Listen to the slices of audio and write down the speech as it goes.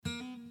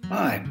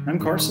Hi, I'm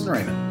Carson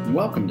Raymond, and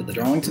welcome to the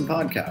Darlington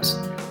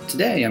Podcast.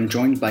 Today I'm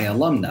joined by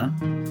alumna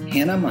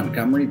Hannah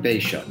Montgomery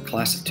Bayshuk,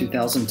 class of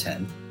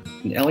 2010,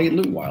 and Elliot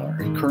Lutweiler,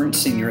 a current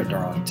senior at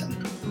Darlington.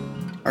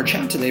 Our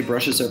chat today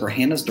brushes over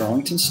Hannah's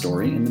Darlington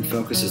story and then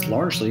focuses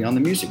largely on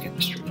the music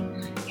industry.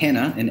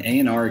 Hannah, an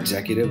A&R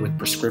executive with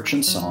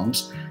Prescription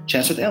Songs,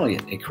 chats with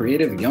Elliot, a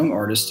creative young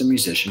artist and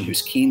musician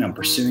who's keen on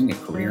pursuing a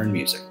career in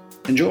music.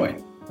 Enjoy!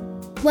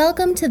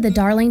 Welcome to the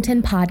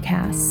Darlington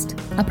Podcast,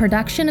 a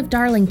production of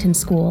Darlington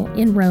School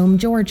in Rome,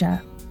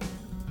 Georgia.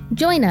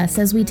 Join us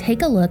as we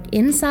take a look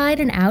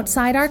inside and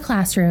outside our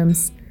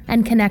classrooms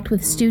and connect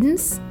with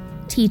students,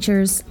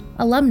 teachers,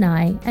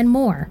 alumni, and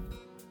more.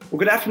 Well,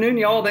 good afternoon,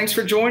 y'all. Thanks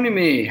for joining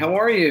me. How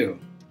are you?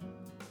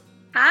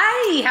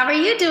 Hi, how are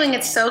you doing?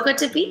 It's so good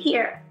to be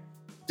here.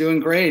 Doing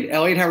great.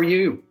 Elliot, how are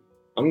you?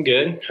 I'm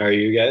good. How are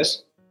you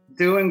guys?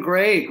 Doing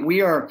great.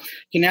 We are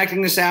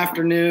connecting this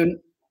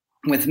afternoon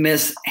with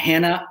Miss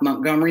Hannah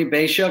Montgomery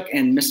Bayshuk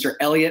and Mr.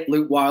 Elliot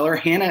Lutweiler.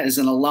 Hannah is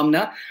an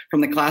alumna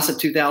from the class of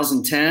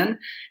 2010,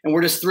 and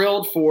we're just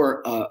thrilled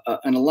for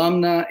an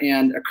alumna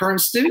and a current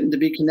student to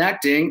be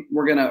connecting.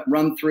 We're going to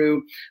run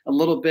through a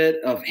little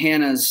bit of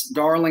Hannah's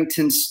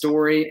Darlington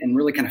story and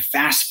really kind of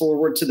fast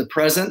forward to the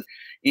present.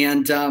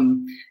 And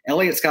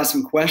Elliot's got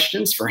some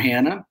questions for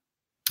Hannah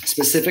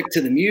specific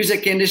to the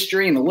music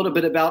industry and a little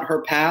bit about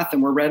her path,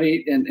 and we're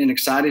ready and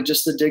excited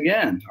just to dig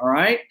in. All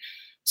right.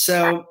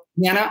 So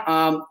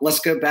Hannah, let's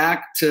go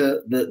back to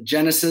the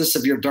genesis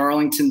of your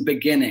Darlington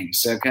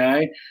beginnings,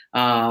 okay?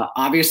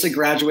 Obviously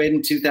graduated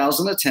in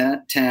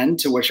 2010,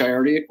 to which I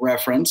already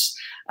referenced.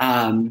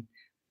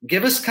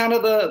 Give us kind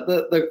of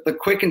the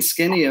quick and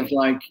skinny of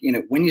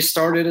when you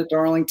started at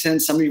Darlington,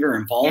 some of your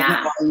involvement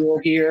while you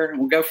were here, and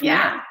we'll go from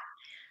there.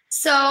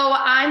 So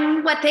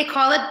I'm what they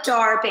call a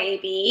DAR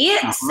baby.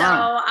 Uh-huh. So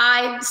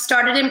I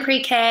started in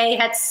pre-K,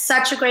 had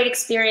such a great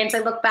experience. I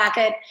look back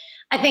at,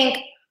 I think,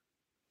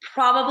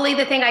 probably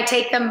the thing I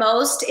take the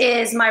most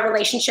is my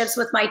relationships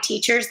with my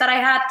teachers that I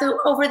had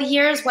over the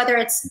years, whether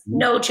it's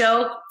no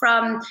joke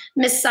from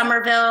Miss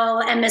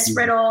Somerville and Miss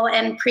Riddle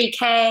and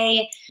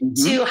pre-K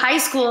to high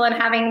school and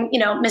having,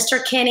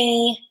 Mr.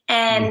 Kinney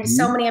and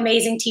so many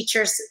amazing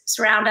teachers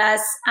surround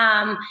us.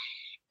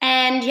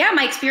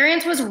 My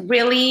experience was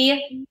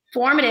really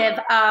formative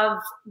of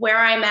where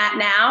I'm at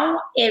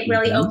now. It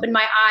really opened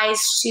my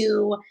eyes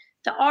to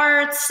the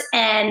arts.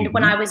 And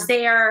when I was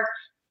there,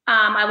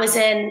 I was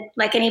in,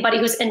 like anybody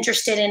who's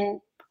interested in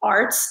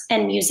arts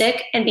and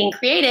music and being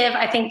creative,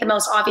 I think the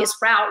most obvious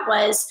route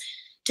was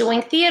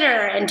doing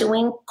theater and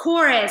doing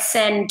chorus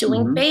and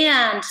doing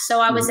band.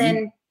 So I was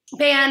in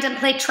band and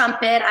played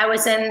trumpet. I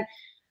was in,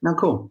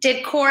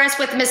 did chorus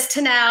with Miss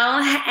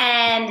Tennell,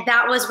 and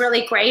that was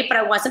really great, but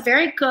I wasn't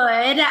very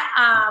good.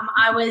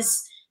 I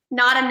was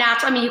not a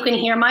natural, you can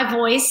hear my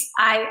voice.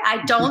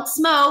 I don't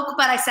smoke,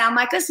 but I sound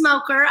like a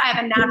smoker. I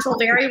have a natural,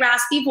 very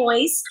raspy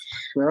voice.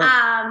 Sure.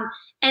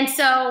 And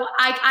so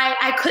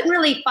I couldn't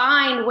really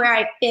find where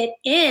I fit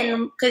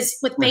in, because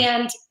with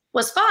band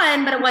was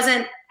fun, but it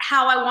wasn't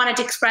how I wanted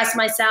to express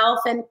myself.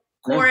 And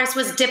chorus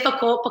was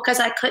difficult because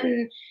I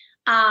couldn't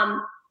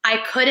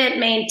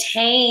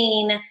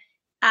maintain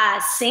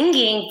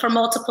singing for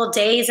multiple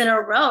days in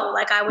a row.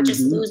 Like I would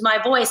just lose my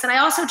voice. And I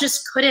also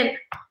just couldn't,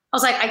 I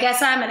was like, I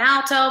guess I'm an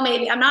alto,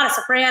 maybe I'm not a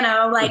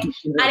soprano. Like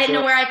I didn't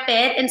know where I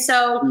fit. And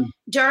so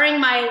during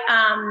my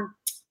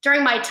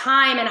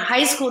time in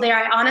high school there,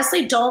 I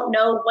honestly don't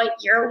know what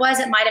year it was.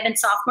 It might've been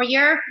sophomore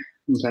year.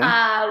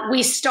 Okay.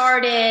 We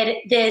started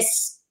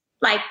this,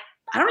 I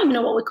don't even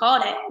know what we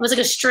called it. It was like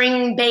a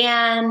string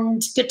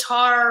band,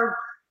 guitar,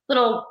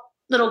 little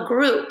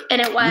group.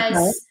 And it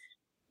was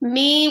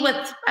me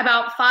with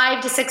about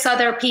 5 to 6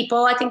 other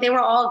people. I think they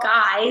were all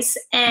guys.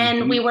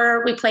 And we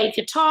played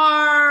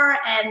guitar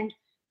and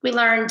we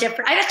learned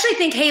different. I actually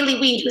think Haley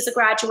Weed, who's a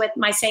graduate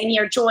my same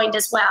year, joined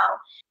as well.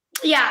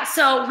 Yeah,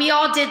 so we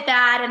all did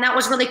that, and that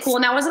was really cool.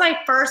 And that was my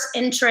first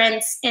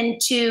entrance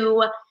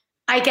into,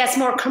 I guess,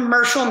 more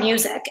commercial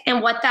music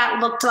and what that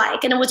looked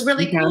like. And it was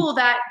really cool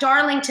that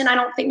Darlington, I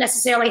don't think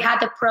necessarily had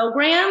the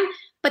program,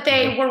 but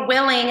they were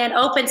willing and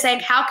open,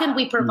 saying, how can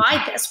we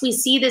provide this? We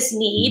see this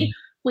need.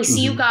 We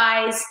see you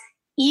guys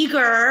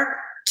eager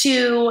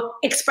to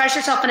express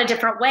yourself in a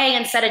different way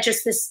instead of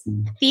just this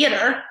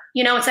theater,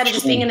 instead of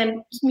just being in a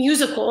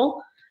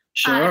musical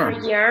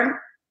every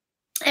year.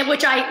 In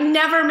which I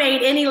never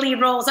made any lead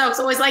roles. I was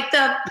always like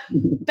the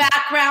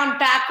background,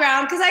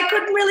 because I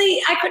couldn't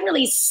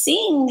really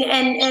sing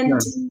and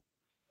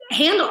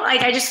handle,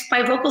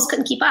 my vocals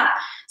couldn't keep up.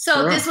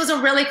 So this was a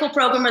really cool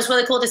program. It was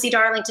really cool to see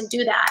Darlington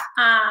do that.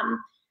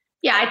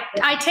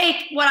 I take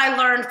what I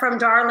learned from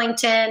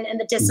Darlington and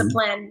the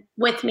discipline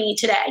with me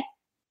today.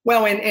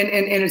 Well, and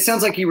it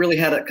sounds like you really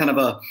had a kind of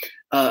a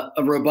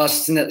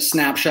robust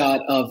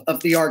snapshot of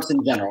the arts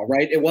in general,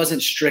 right? It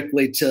wasn't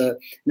strictly to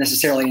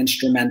necessarily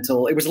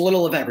instrumental. It was a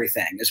little of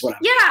everything is what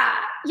I'm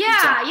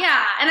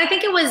Yeah. And I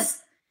think it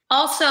was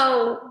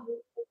also,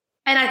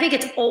 and I think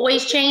it's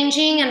always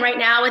changing. And right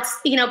now it's,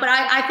 but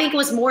I think it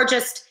was more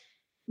just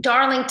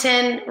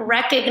Darlington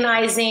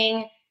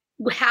recognizing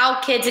how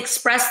kids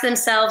express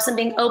themselves and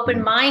being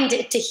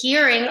open-minded to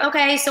hearing,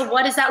 okay, so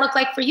what does that look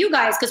like for you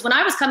guys? Because when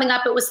I was coming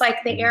up, it was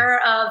like the era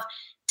of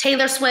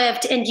Taylor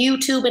Swift and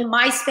YouTube and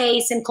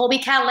MySpace and Colby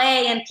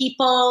Calais and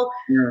people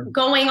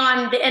going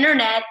on the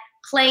internet,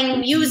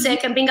 playing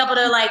music and being able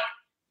to like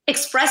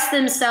express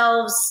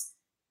themselves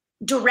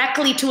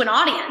directly to an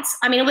audience.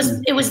 I mean,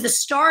 it was the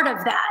start of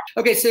that.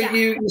 Okay, so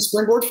you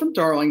springboard from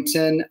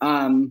Darlington.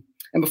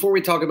 And before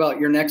we talk about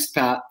your next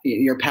path,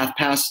 your path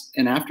past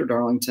and after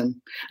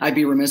Darlington, I'd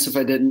be remiss if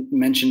I didn't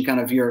mention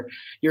kind of your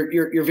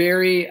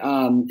very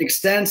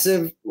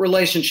extensive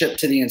relationship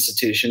to the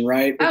institution,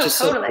 right? Which is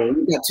totally. So cool.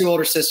 You've got 2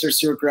 older sisters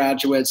who are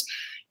graduates.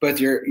 Both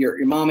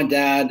your mom and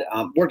dad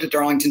worked at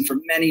Darlington for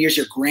many years.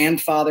 Your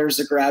grandfather's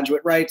a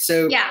graduate, right?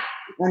 So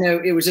I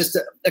know it was just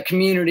a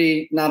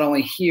community, not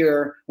only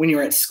here when you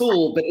were at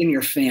school, but in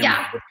your family.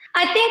 Yeah,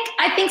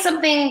 I think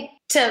something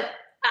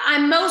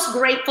I'm most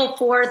grateful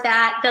for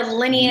that, the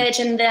lineage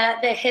and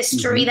the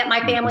history that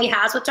my family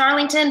has with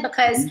Darlington,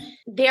 because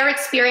their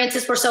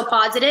experiences were so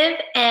positive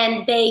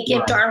and they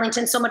give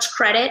Darlington so much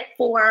credit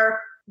for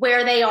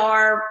where they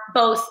are,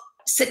 both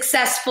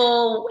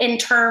successful in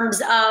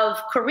terms of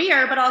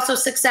career, but also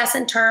success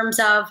in terms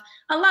of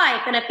a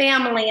life and a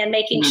family, and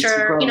making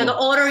sure, the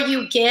older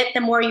you get, the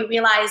more you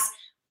realize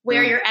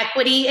where your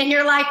equity in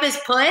your life is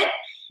put.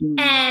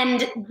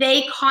 And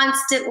they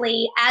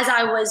constantly, as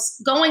I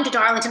was going to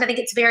Darlington, I think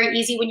it's very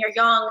easy when you're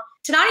young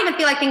to not even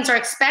feel like things are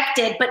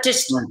expected, but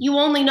just you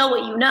only know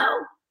what you know.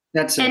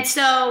 That's it. And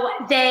so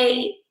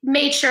they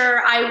made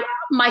sure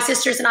my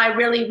sisters and I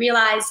really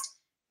realized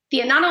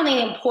not only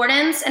the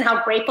importance and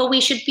how grateful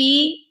we should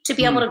be to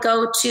be able to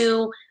go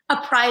to a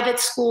private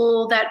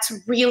school that's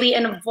really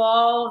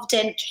involved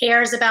and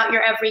cares about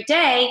your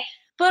everyday,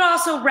 but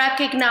also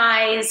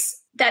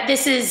recognize that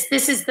this is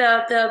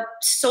the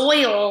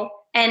soil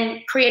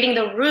and creating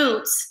the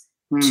roots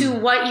to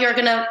what you're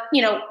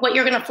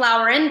gonna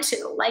flower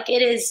into. Like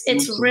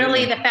it's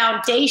really the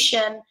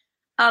foundation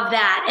of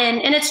that.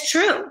 And it's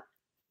true.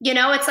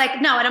 It's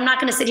like, no, and I'm not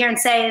gonna sit here and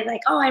say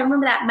like, oh, I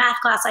remember that math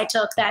class I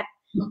took that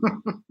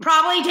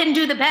probably didn't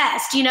do the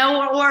best,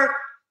 or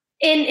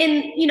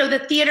in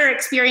the theater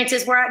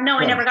experiences where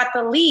I never got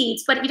the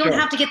leads, but you don't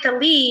have to get the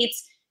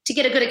leads to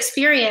get a good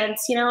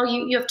experience.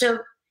 You have to,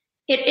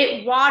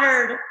 it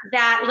watered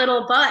that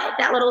little bud,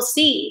 that little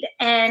seed.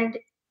 And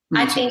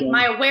I think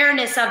my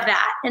awareness of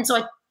that. And so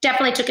I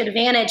definitely took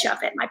advantage of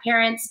it. My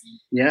parents,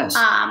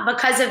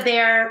 because of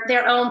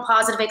their own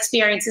positive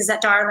experiences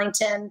at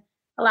Darlington,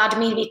 allowed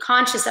me to be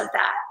conscious of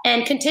that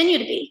and continue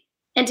to be,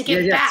 and to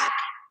give back.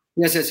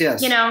 Yes.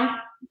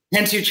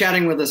 Hence you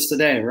chatting with us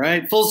today,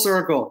 right? Full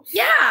circle.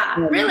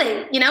 Yeah,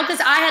 really.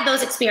 Because I had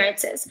those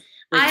experiences.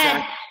 Exactly. I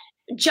had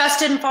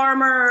Justin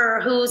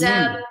Farmer, who's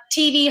a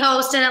TV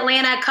host in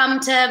Atlanta, come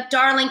to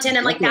Darlington.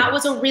 And that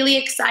was a really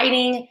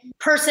exciting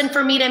person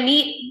for me to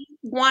meet,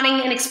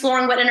 wanting and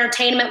exploring what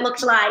entertainment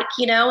looked like,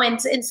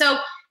 and so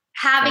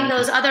having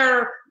those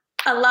other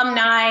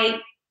alumni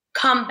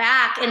come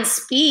back and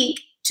speak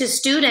to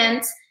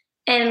students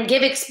and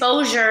give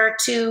exposure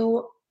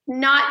to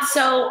not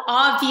so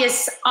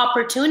obvious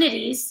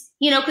opportunities,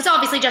 because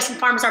obviously Justin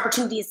Farmer's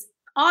opportunity is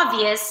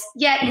obvious,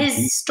 yet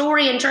his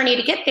story and journey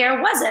to get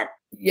there wasn't.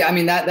 Yeah, I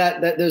mean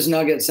that those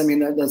nuggets. I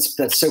mean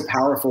that's so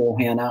powerful,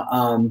 Hannah.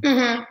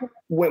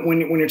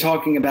 When you're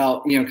talking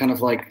about kind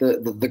of like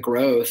the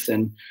growth,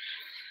 and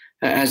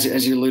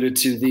as you alluded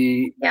to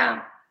the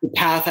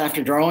path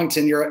after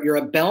Darlington, you're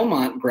a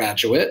Belmont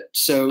graduate,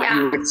 so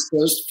you're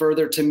exposed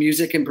further to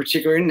music, in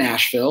particular in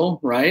Nashville,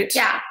 right?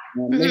 Yeah.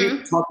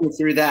 Maybe talk me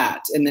through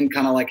that, and then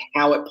kind of like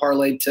how it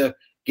parlayed to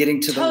getting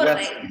to the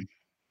West.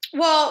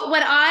 Well,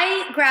 when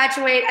I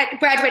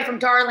graduated from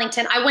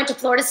Darlington, I went to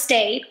Florida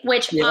State,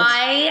 which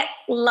I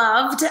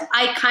loved.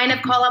 I kind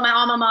of call it my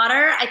alma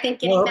mater. I think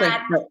getting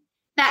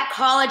that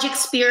college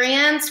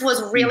experience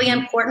was really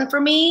important for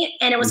me.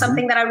 And it was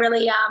something that I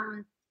really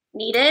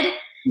needed.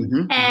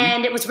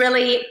 And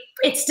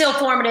it's still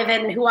formative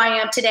in who I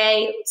am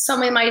today.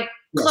 Some of my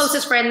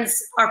closest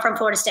friends are from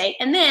Florida State.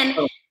 And then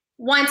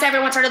once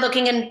everyone started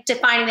looking and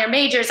defining their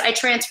majors, I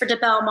transferred to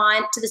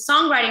Belmont to the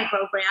songwriting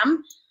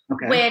program,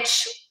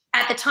 which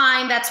at the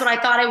time, that's what I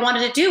thought I wanted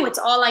to do. It's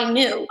all I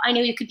knew. I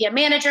knew you could be a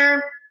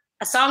manager,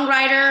 a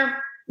songwriter,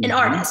 an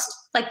artist.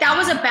 Like that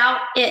was about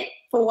it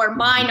for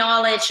my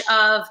knowledge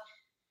of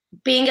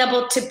being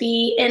able to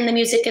be in the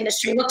music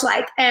industry looked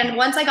like. And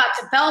once I got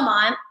to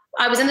Belmont,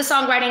 I was in the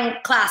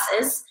songwriting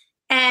classes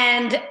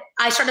and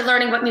I started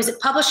learning what music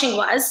publishing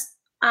was.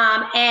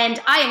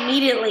 And I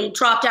immediately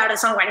dropped out of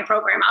the songwriting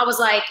program. I was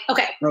like,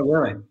 okay. Oh,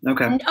 really?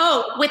 Okay.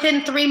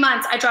 Within 3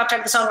 months, I dropped out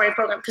of the songwriting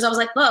program because I was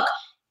like, look,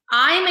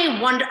 I'm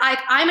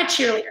a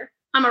cheerleader.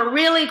 I'm a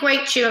really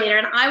great cheerleader,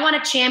 and I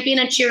want to champion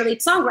and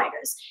cheerlead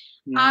songwriters.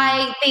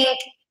 I think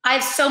I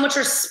have so much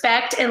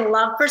respect and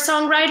love for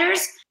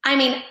songwriters. I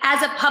mean,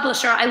 as a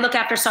publisher, I look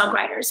after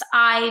songwriters.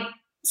 I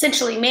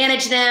essentially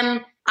manage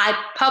them. I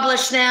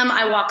publish them.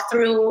 I walk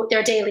through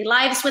their daily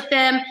lives with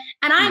them.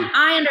 And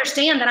I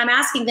understand that I'm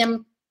asking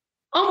them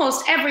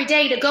almost every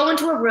day to go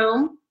into a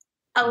room,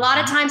 a lot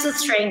of times with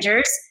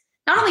strangers,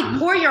 not only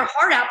pour your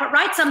heart out, but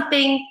write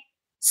something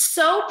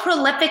so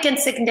prolific and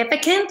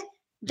significant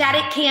that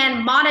it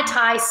can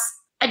monetize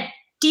a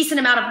decent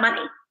amount of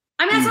money.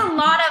 I mean,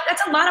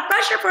 that's a lot of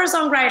pressure for a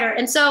songwriter.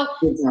 And so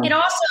it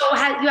also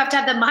you have to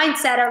have the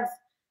mindset of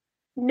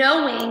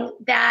knowing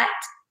that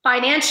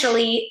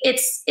financially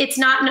it's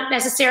not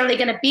necessarily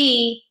going to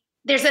be,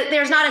 there's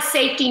not a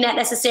safety net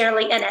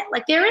necessarily in it.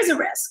 Like there is a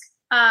risk,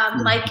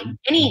 like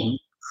any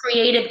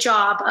creative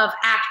job of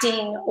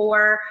acting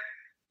or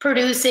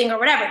producing or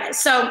whatever it is.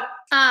 So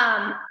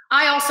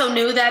I also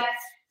knew that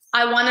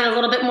I wanted a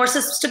little bit more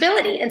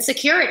stability and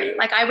security.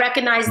 Like I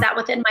recognize that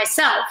within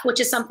myself, which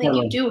is something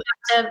you do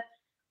have to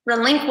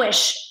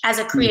relinquish as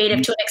a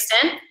creative to an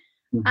extent.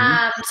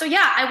 So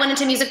yeah, I went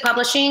into music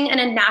publishing, and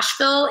in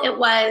Nashville, it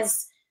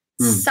was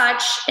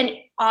such an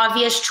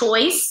obvious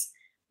choice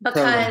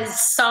because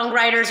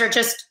songwriters are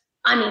just,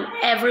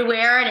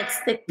 everywhere, and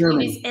the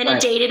community's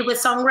inundated with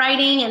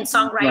songwriting and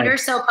songwriters.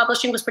 So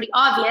publishing was pretty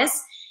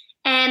obvious.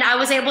 And I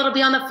was able to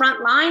be on the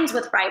front lines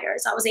with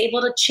writers. I was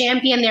able to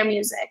champion their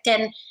music.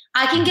 And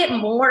I can get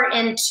more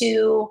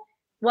into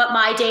what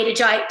my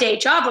day-to-day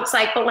job looks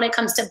like. But when it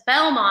comes to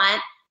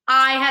Belmont,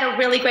 I had a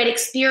really great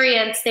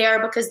experience there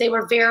because they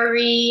were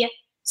very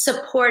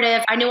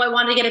supportive. I knew I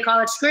wanted to get a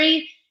college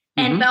degree,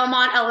 and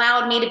Belmont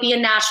allowed me to be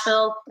in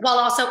Nashville while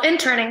also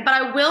interning. But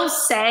I will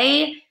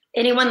say,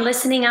 anyone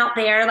listening out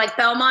there, like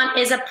Belmont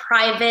is a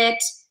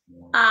private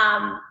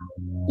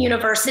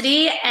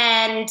university,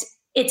 and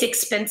it's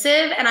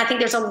expensive. And I think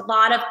there's a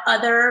lot of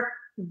other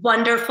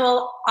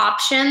wonderful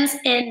options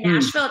in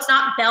Nashville. It's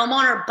not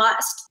Belmont or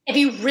bust. If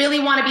you really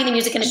want to be in the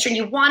music industry and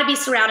you want to be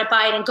surrounded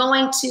by it, and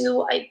going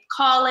to a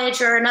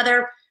college or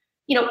another,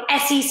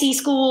 SEC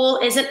school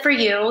isn't for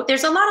you,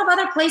 there's a lot of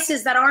other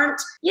places that aren't,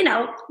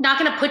 not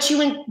going to put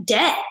you in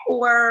debt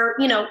or,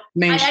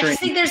 mainstream. I just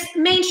think there's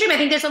mainstream. I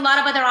think there's a lot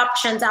of other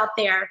options out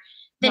there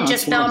than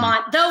just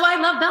Belmont, though I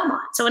love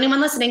Belmont. So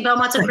anyone listening,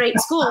 Belmont's a great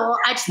school.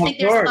 I just think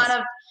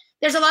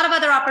there's a lot of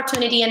other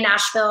opportunity in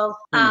Nashville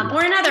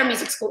or in other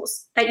music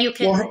schools that you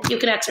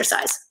can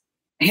exercise.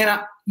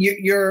 Hannah,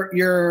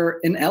 you're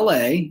in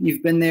LA.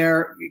 You've been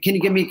there. Can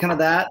you give me kind of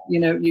that?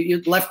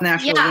 You left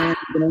Nashville. You've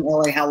been in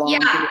LA. How long?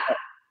 Yeah.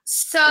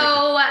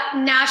 So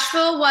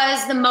Nashville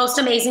was the most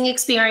amazing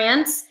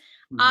experience.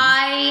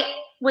 I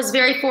was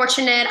very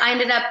fortunate. I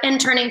ended up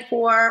interning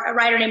for a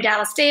writer named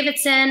Dallas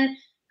Davidson,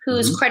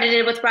 who's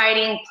credited with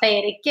writing Play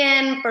It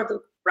Again for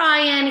Luke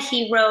Bryan.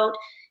 He wrote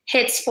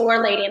hits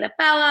for Lady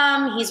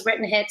Antebellum. He's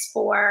written hits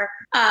for,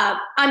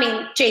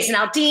 Jason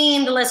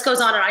Aldean. The list goes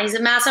on and on. He's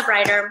a massive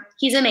writer.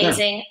 He's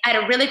amazing. Yeah. I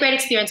had a really great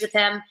experience with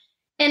him,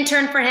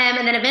 interned for him,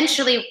 and then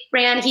eventually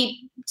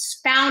he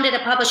founded a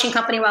publishing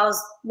company while I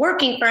was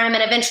working for him,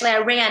 and eventually I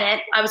ran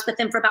it. I was with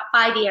him for about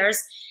 5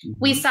 years.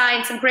 We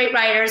signed some great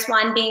writers,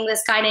 one being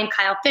this guy named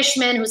Kyle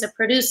Fishman, who's a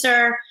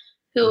producer,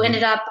 who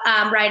ended up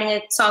writing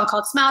a song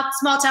called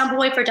Small Town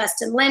Boy for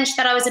Dustin Lynch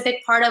that I was a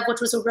big part of, which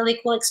was a really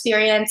cool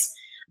experience.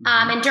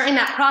 And during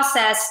that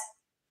process,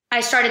 I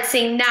started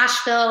seeing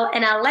Nashville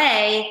and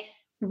LA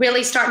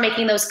really start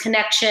making those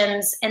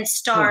connections and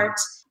start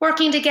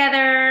working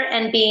together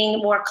and being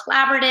more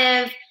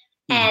collaborative.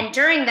 And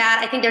during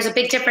that, I think there's a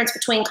big difference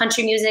between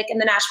country music and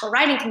the Nashville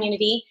writing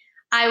community.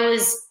 I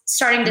was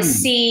starting to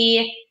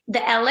see the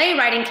LA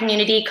writing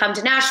community come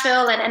to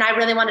Nashville, and I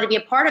really wanted to be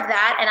a part of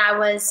that. And I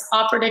was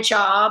offered a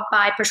job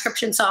by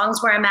Prescription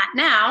Songs, where I'm at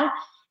now.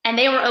 And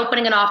they were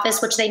opening an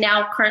office, which they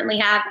now currently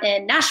have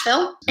in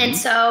Nashville. And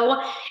so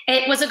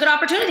it was a good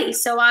opportunity.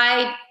 So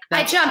I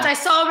jumped. I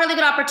saw a really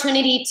good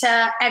opportunity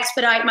to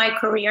expedite my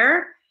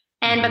career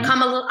and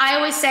become I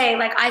always say,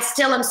 like, I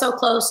still am so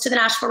close to the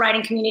Nashville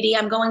writing community.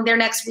 I'm going there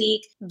next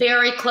week,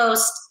 very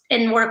close,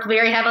 and work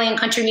very heavily in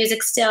country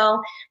music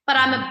still. But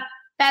I'm a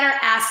better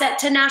asset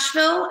to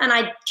Nashville, and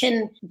I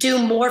can do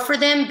more for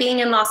them being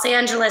in Los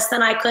Angeles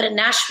than I could in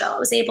Nashville. I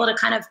was able to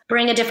kind of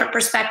bring a different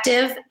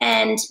perspective,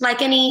 and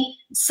like any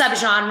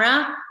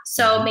subgenre,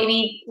 so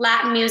maybe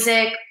Latin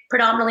music,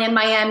 predominantly in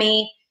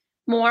Miami,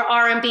 more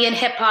R&B and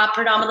hip hop,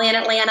 predominantly in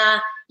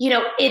Atlanta.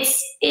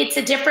 It's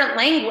a different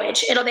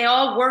language. They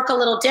all work a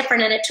little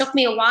different, and it took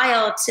me a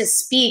while to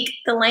speak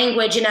the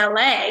language in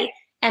LA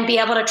and be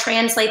able to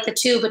translate the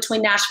two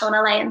between Nashville and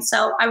LA. And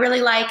so I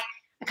really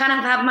I kind of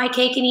have my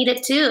cake and eat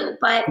it too,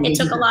 but it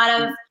took a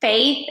lot of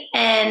faith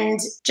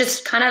and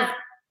just kind of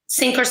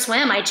sink or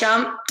swim. I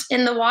jumped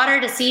in the water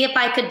to see if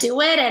I could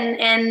do it,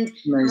 and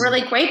I'm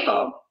really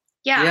grateful.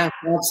 Yeah,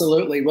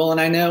 absolutely. Well,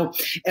 and I know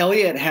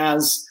Elliot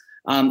has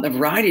a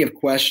variety of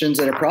questions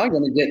that are probably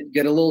going to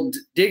dig a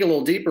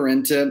little deeper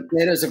into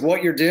potatoes of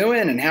what you're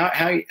doing and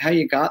how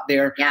you got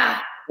there.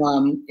 Yeah.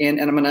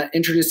 And I'm going to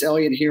introduce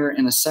Elliot here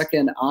in a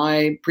second. I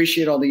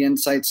appreciate all the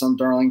insights on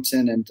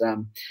Darlington,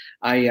 and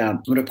I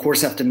would, of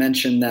course, have to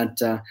mention that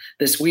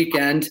this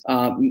weekend,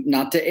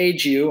 not to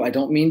age you, I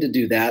don't mean to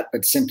do that,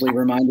 but simply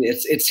remind you,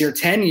 it's your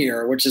 10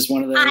 year, which is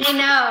one of those. I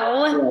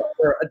know.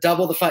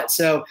 Double the fight.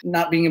 So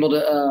not being able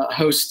to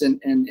host in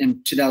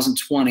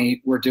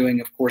 2020, we're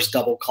doing, of course,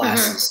 double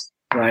classes.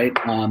 Right.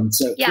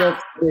 So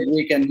big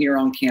weekend here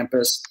on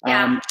campus.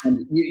 And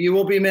you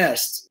will be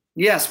missed.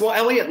 Yes. Well,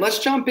 Elliot, let's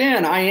jump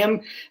in. I am,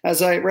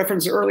 as I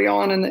referenced early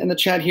on in the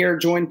chat here,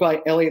 joined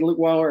by Elliot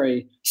Lutweiler,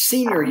 a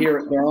senior here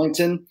at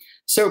Darlington.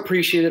 So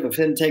appreciative of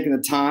him taking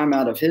the time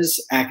out of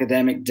his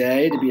academic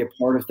day to be a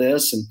part of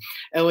this. And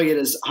Elliot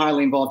is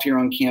highly involved here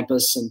on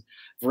campus and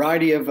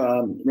variety of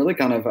really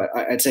kind of,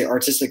 I'd say,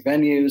 artistic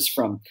venues,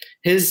 from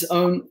his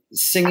own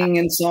singing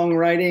and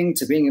songwriting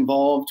to being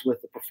involved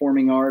with the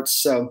performing arts.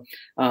 So,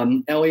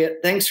 Elliot,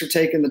 thanks for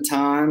taking the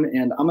time.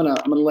 And I'm gonna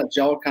let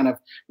Joel kind of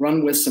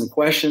run with some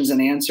questions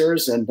and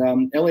answers. And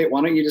Elliot,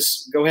 why don't you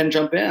just go ahead and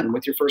jump in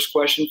with your first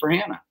question for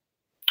Hannah?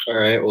 All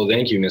right. Well,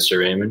 thank you, Mr.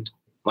 Raymond.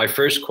 My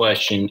first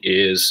question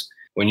is,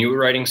 when you were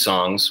writing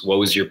songs, what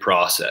was your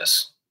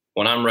process?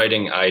 When I'm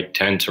writing, I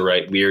tend to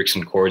write lyrics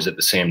and chords at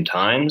the same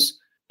times.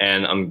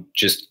 And I'm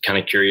just kind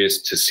of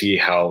curious to see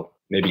how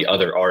maybe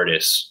other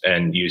artists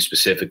and you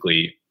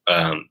specifically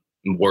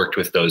worked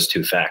with those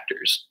two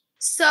factors.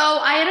 So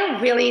I had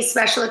a really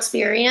special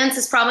experience.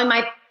 It's probably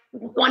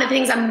one of the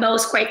things I'm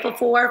most grateful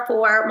for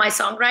my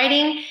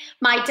songwriting.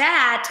 My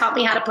dad taught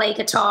me how to play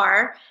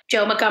guitar,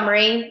 Joe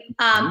Montgomery,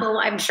 who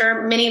I'm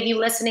sure many of you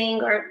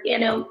listening or,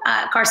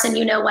 Carson,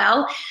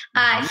 well.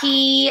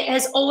 He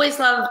has always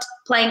loved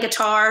playing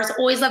guitars,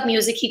 always loved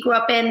music. He grew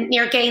up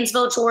near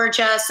Gainesville,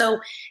 Georgia, so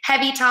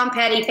heavy Tom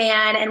Petty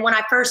fan. And when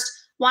I first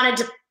wanted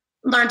to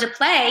learn to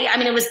play,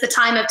 it was the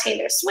time of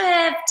Taylor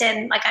Swift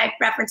and, like I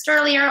referenced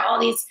earlier, all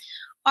these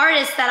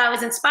artists that I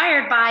was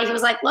inspired by. He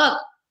was like, look,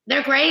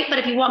 they're great, but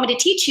if you want me to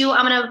teach you,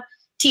 I'm going to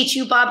teach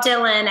you Bob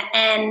Dylan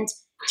and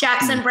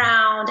Jackson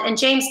Brown and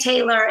James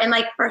Taylor, and,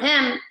 like, for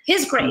him,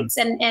 his greats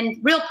and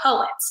real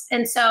poets.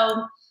 And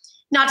so,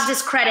 not to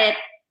discredit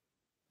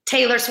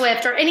Taylor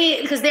Swift or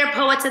any, because they're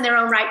poets in their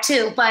own right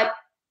too, but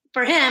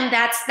for him,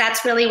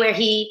 that's really where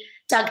he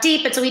dug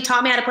deep. And so he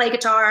taught me how to play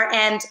guitar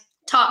and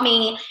taught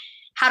me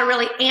how to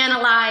really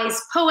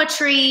analyze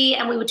poetry,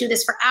 and we would do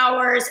this for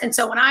hours. And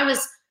so when I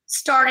was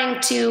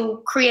starting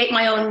to create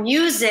my own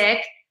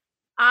music,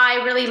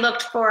 I really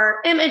looked for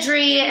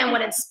imagery and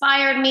what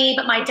inspired me.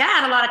 But my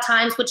dad, a lot of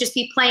times, would just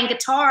be playing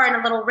guitar and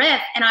a little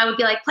riff, and I would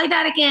be like, play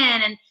that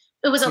again. And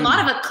it was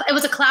it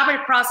was a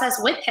collaborative process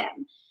with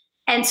him.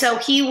 And so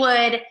he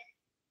would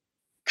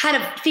kind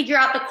of figure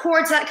out the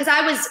chords, because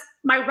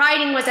my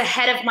writing was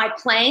ahead of my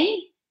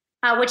playing,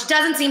 which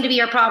doesn't seem to be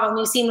your problem.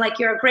 You seem like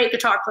you're a great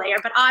guitar player,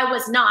 but I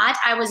was not.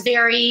 I was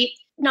very,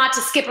 not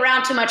to skip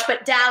around too much,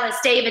 but Dallas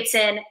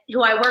Davidson,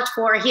 who I worked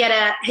for,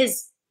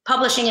 his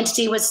publishing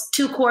entity was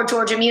 2-chord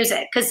Georgia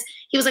music, because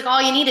he was like,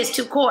 all you need is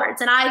 2 chords.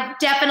 And I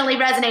definitely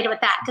resonated with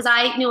that, because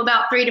I knew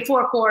about 3 to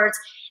 4 chords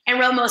and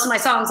wrote most of my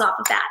songs off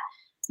of that.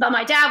 But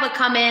my dad would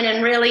come in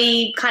and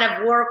really kind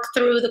of work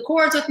through the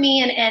chords with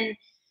me. And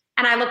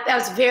that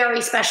was a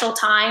very special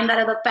time that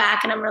I look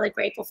back and I'm really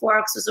grateful for,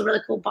 because it was a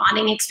really cool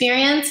bonding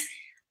experience.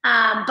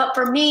 But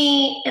for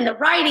me, in the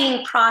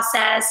writing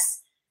process,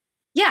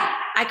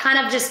 I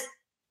kind of just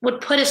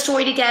would put a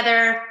story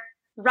together,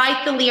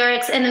 write the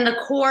lyrics, and then the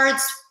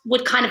chords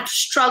would kind of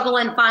struggle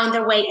and find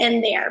their way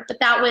in there.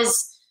 But that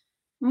was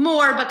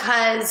more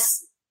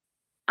because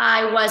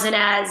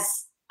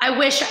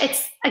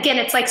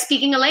it's like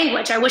speaking a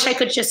language. I wish I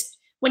could just,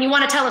 when you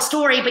want to tell a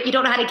story, but you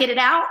don't know how to get it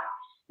out,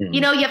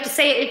 you have to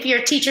say it. If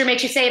your teacher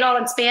makes you say it all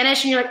in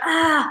Spanish and you're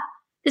like,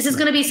 this is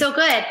going to be so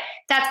good.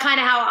 That's kind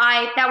of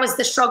how that was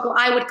the struggle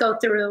I would go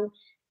through.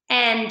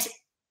 And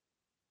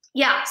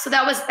so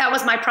that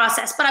was my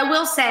process. But I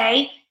will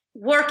say,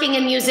 working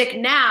in music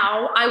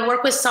now, I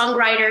work with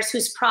songwriters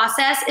whose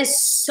process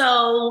is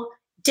so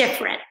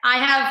different. I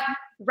have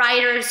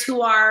writers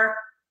who are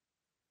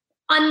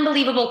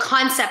unbelievable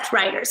concept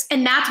writers,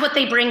 and that's what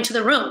they bring to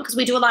the room, because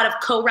we do a lot of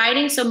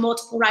co-writing, so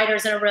multiple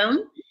writers in a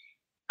room.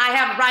 I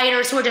have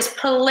writers who are just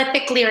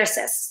prolific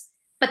lyricists,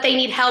 but they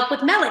need help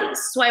with melodies.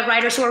 So I have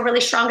writers who are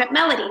really strong at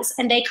melodies,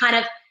 and they kind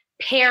of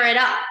pair it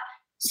up.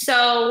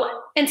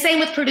 So, and same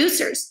with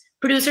producers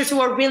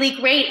who are really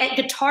great at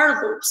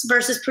guitar loops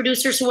versus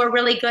producers who are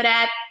really good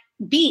at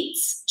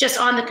beats just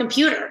on the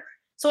computer.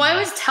 So I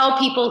always tell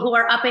people who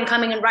are up and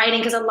coming and writing,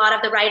 because a lot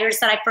of the writers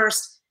that I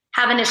first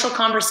have initial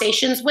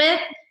conversations with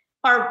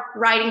are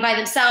writing by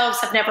themselves,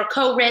 have never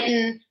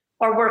co-written,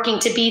 or working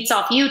to beats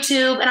off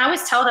YouTube. And I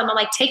always tell them, I'm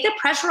like, take the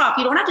pressure off.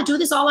 You don't have to do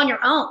this all on your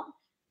own.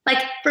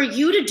 Like, for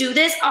you to do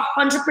this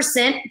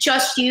 100%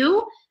 just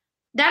you,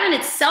 that in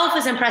itself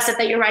is impressive,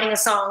 that you're writing a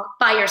song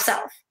by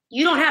yourself.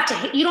 You don't have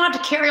to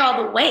carry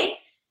all the weight.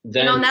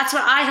 And that's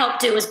what I help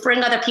do, is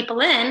bring other people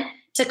in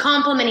to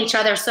complement each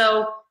other.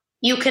 So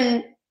they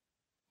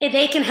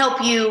can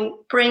help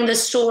you bring the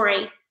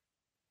story,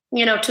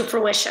 to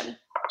fruition.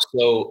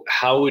 So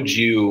how would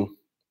you,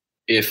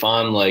 if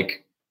I'm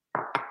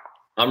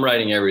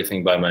writing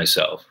everything by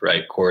myself,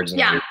 right? Chords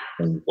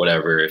and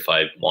whatever, if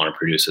I want to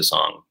produce a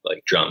song,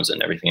 like drums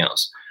and everything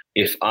else.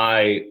 If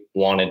I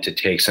wanted to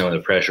take some of the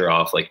pressure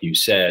off, like you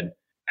said,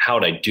 how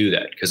would I do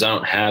that? Because I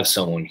don't have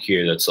someone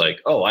here that's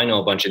like, oh, I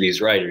know a bunch of these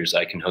writers,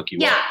 I can hook you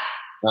up.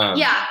 I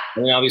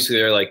mean, obviously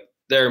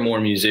there are more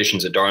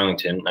musicians at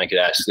Darlington. I could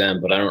ask them,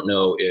 but I don't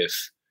know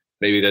if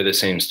maybe they're the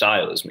same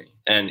style as me.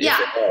 And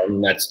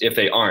if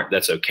they aren't,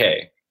 that's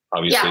okay.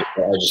 obviously.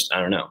 Yeah. I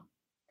don't know.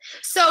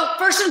 So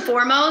first and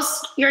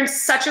foremost, you're in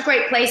such a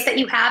great place that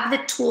you have the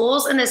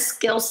tools and the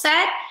skill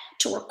set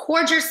to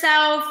record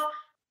yourself.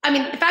 I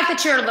mean, the fact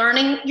that you're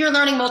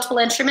learning multiple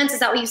instruments, is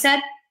that what you said?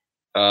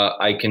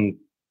 I can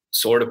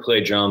sort of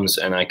play drums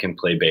and I can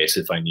play bass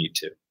if I need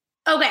to.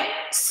 Okay.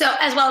 So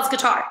as well as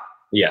guitar.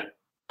 Yeah.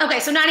 Okay.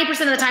 So 90%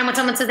 of the time when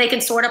someone says they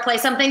can sort of play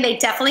something, they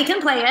definitely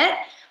can play it,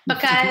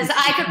 because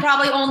I could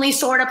probably only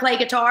sort of play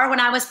guitar when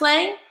I was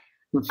playing.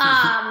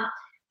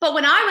 But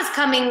when I was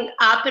coming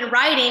up and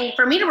writing,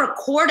 for me to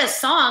record a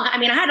song, I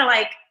mean, I had to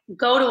like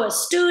go to a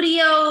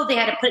studio. They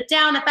had to put it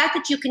down. The fact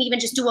that you can even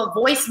just do a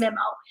voice memo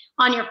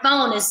on your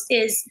phone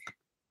is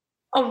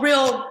a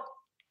real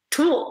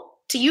tool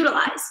to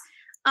utilize.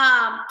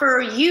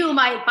 For you,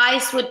 my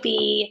advice would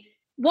be,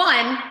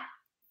 one,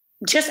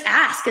 just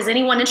ask, is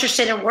anyone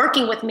interested in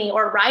working with me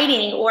or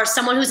writing, or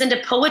someone who's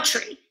into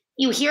poetry?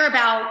 You hear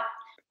about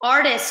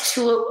artists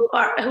who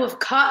have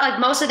caught, like,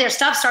 most of their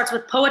stuff starts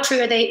with poetry,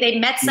 or they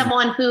met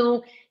someone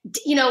who,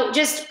 you know,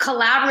 just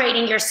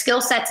collaborating your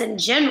skill sets in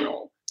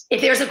general.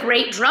 If there's a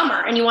great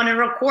drummer and you want to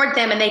record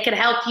them and they can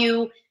help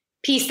you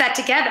piece that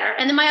together.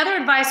 And then my other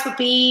advice would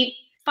be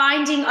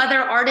finding other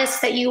artists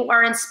that you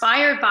are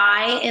inspired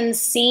by and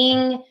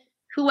seeing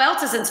who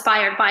else is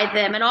inspired by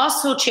them, and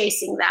also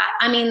chasing that.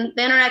 I mean,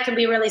 the internet can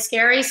be really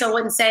scary, so I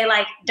wouldn't say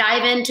like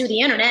dive into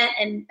the internet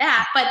and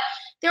that, but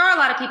there are a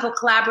lot of people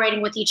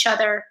collaborating with each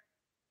other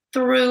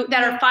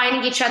that are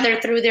finding each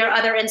other through their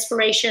other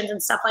inspirations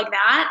and stuff like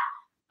that.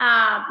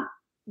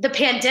 The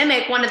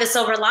pandemic, one of the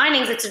silver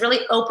linings, it's really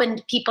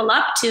opened people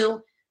up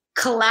to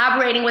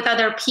collaborating with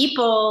other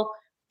people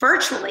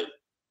virtually.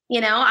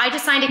 You know, I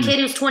just signed a kid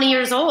who's 20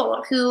 years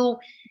old who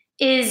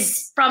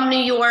is from New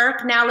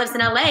York, now lives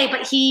in LA,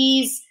 but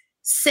he's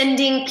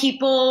sending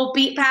people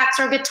beat packs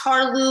or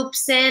guitar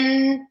loops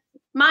in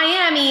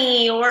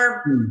Miami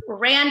or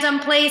random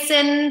place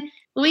in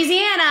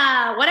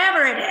Louisiana,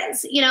 whatever it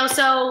is, you know,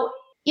 so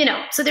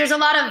there's a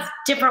lot of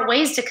different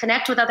ways to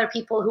connect with other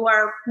people who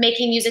are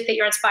making music that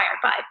you're inspired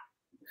by.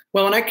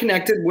 Well, and I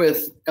connected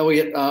with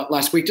Elliot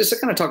last week just to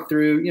kind of talk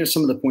through, you know,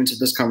 some of the points of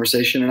this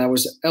conversation. And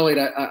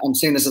Elliot, I'm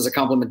saying this as a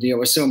compliment to you. I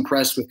was so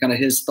impressed with kind of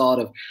his thought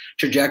of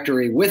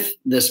trajectory with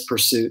this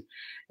pursuit.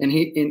 And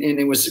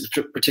it was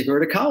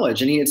particular to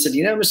college. And he had said,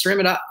 you know, Mr.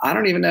 Raymond, I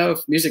don't even know if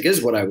music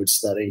is what I would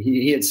study.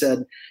 He had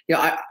said,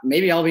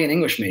 maybe I'll be an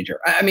English major.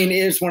 I mean,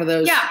 it's one of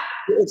those,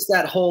 it's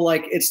that whole,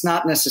 like, it's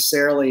not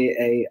necessarily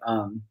a,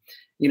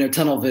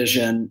 tunnel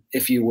vision,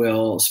 if you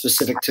will,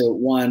 specific to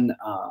one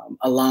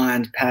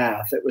aligned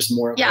path. It was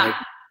more like,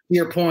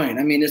 your point.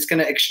 I mean, it's going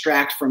to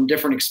extract from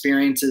different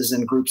experiences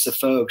and groups of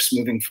folks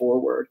moving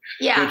forward.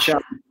 Yeah. Which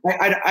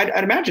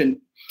I'd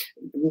imagine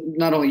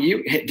not only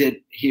you did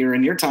here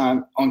in your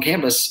time on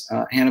campus,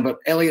 Hannah, but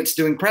Elliot's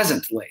doing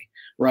presently,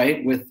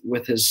 right?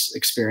 With his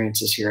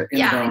experiences here in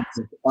the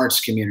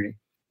arts community.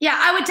 Yeah,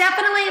 I would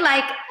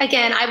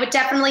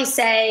definitely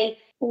say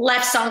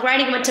left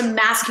songwriting, went to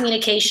mass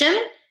communication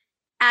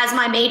as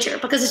my major,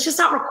 because it's just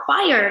not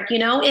required. You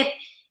know, if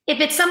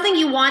it's something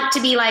you want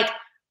to be like,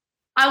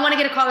 I want to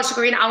get a college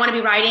degree and I want to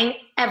be writing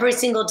every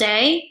single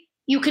day,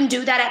 you can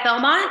do that at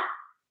Belmont,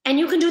 and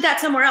you can do that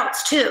somewhere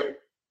else too.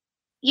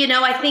 You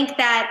know, I think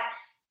that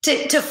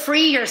to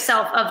free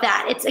yourself of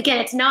that,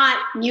 it's not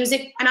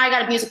music, and I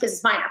got a music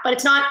business minor, but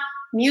it's not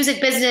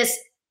music business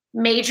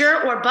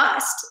major or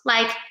bust.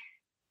 Like,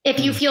 if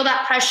you feel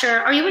that pressure,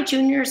 are you a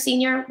junior or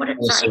senior?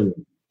 Sorry,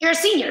 you're a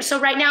senior. So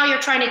right now you're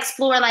trying to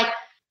explore, like,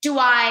 do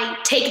I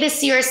take this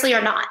seriously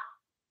or not?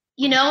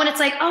 You know, and it's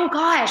like, oh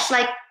gosh,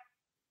 like,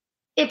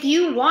 if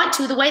you want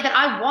to, the way that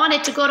I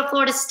wanted to go to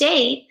Florida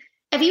State,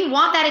 if you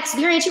want that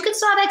experience, you can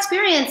still have that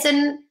experience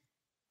and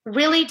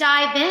really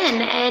dive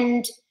in,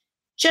 and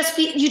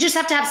you just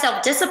have to have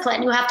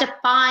self-discipline. You have to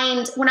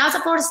find, when I was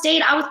at Florida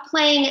State, I was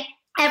playing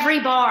every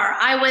bar.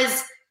 I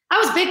was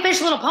big fish,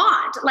 little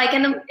pond. Like,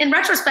 in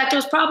retrospect, it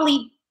was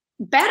probably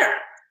better,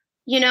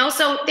 you know?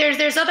 So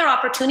there's other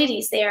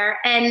opportunities there,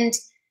 and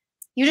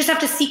you just have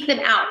to seek them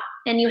out,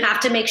 and you have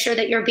to make sure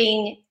that you're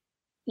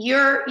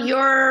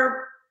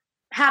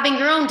having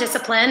your own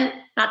discipline,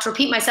 not to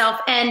repeat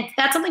myself. And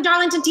that's something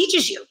Darlington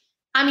teaches you.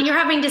 I mean, you're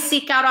having to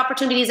seek out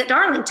opportunities at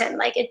Darlington.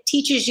 Like, it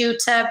teaches you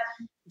to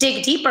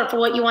dig deeper for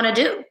what you want to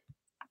do.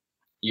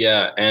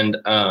 Yeah. And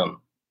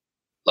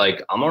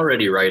like, I'm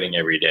already writing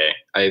every day.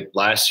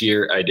 Last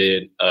year I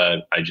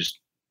just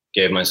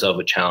gave myself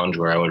a challenge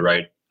where I would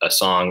write a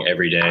song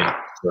every day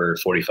for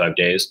 45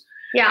 days.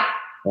 Yeah.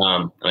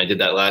 And I did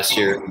that last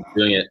year. I'm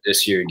doing it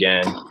this year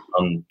again.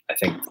 I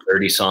think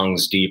 30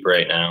 songs deep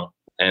right now.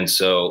 And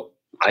so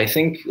I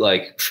think,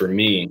 like, for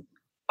me,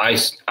 I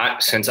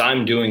since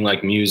I'm doing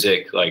like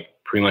music like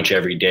pretty much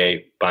every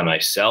day by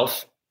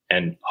myself,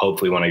 and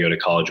hopefully when I go to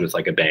college with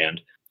like a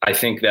band, I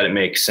think that it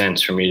makes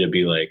sense for me to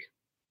be like,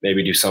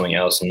 maybe do something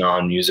else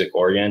non-music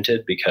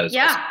oriented, because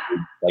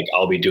like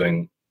I'll be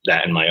doing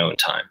that in my own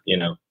time, you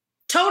know?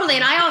 Totally.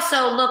 And I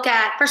also look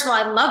at, first of all,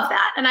 I love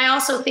that. And I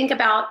also think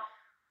about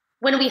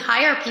when we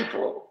hire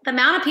people, the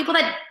amount of people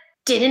that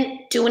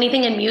didn't do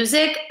anything in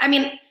music. I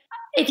mean,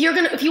 if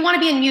you want to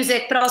be in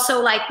music, but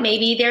also like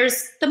maybe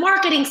there's the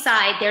marketing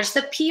side, there's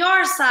the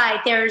PR side,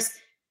 there's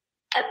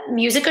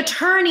music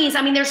attorneys.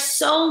 I mean, there's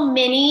so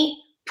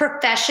many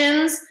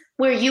professions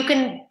where you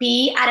can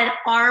be at an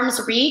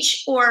arm's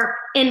reach or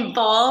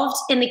involved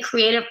in the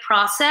creative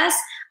process.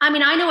 I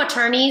mean, I know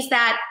attorneys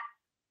that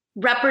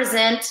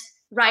represent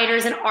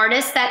writers and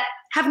artists that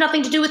have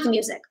nothing to do with the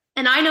music.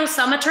 And I know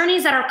some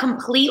attorneys that are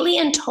completely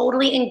and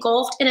totally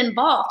engulfed and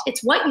involved.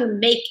 It's what you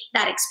make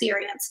that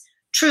experience,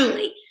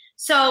 truly.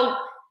 So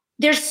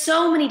there's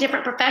so many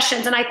different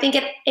professions. And I think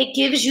it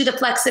gives you the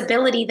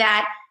flexibility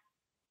that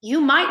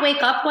you might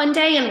wake up one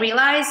day and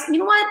realize, you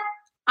know what?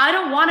 I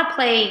don't want to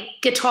play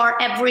guitar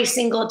every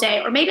single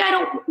day. Or maybe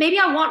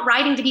I want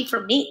writing to be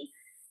for me.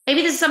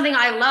 Maybe this is something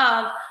I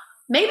love.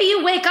 Maybe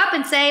you wake up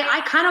and say,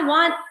 I kind of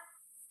want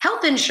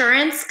health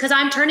insurance because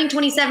I'm turning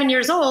 27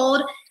 years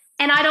old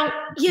and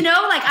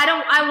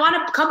I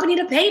want a company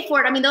to pay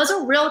for it. I mean, those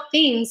are real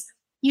things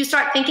you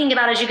start thinking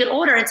about as you get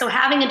older. And so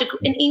having an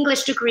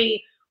English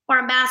degree or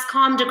a mass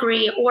comm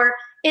degree, or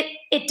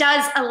it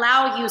does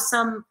allow you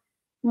some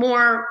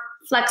more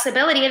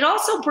flexibility. It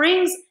also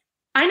brings,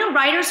 I know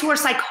writers who are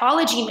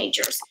psychology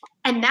majors,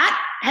 and that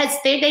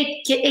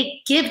they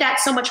give that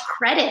so much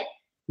credit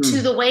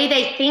to the way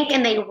they think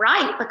and they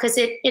write, because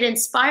it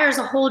inspires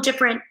a whole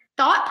different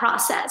thought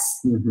process.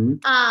 Mm-hmm.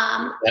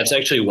 That's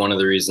actually one of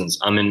the reasons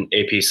I'm in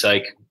AP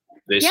Psych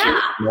this year.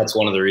 That's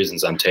one of the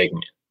reasons I'm taking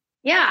it.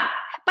 Yeah.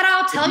 But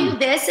I'll tell you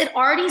this, it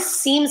already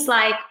seems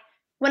like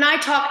when I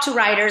talk to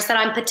writers that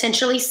I'm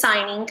potentially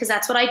signing, because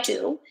that's what I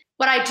do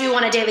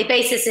on a daily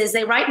basis is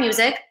they write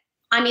music.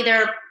 I'm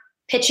either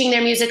pitching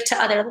their music to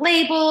other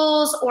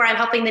labels, or I'm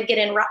helping them get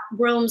in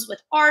rooms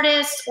with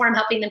artists, or I'm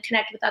helping them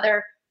connect with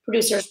other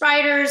producers,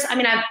 writers. I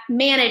mean, I've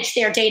managed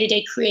their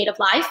day-to-day creative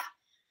life.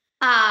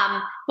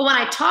 But when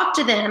I talk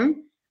to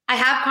them, I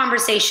have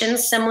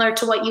conversations similar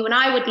to what you and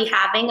I would be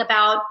having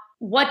about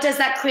what does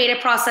that creative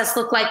process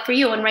look like for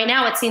you? And right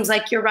now it seems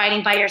like you're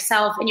writing by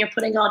yourself and you're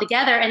putting it all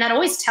together. And that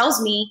always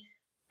tells me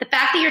the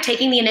fact that you're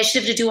taking the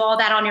initiative to do all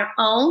that on your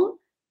own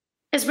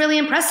is really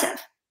impressive.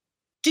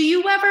 Do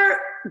you ever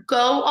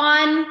go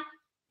on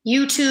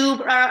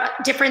YouTube or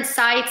different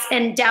sites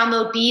and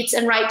download beats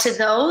and write to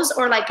those,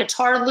 or like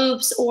guitar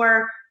loops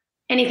or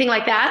anything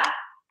like that?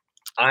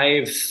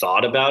 I've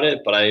thought about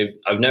it, but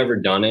I've never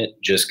done it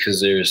just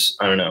because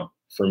I don't know.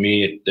 For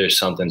me, there's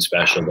something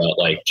special about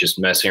like just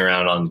messing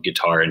around on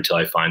guitar until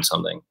I find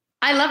something.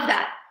 I love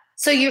that.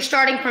 So you're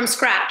starting from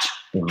scratch.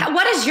 Mm-hmm.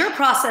 What does your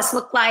process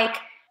look like?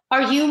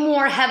 Are you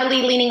more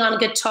heavily leaning on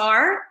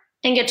guitar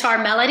and guitar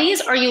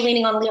melodies? Or are you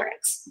leaning on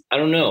lyrics? I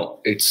don't know.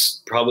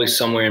 It's probably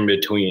somewhere in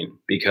between,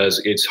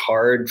 because it's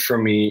hard for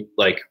me,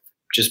 like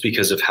just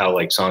because of how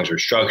like songs are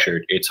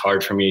structured, it's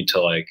hard for me to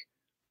like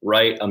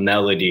write a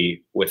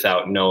melody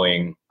without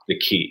knowing the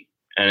key.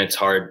 And it's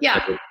hard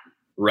to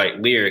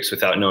write lyrics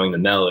without knowing the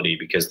melody,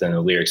 because then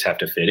the lyrics have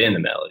to fit in the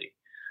melody.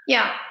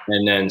 Yeah.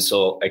 And then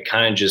so it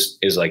kind of just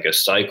is like a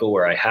cycle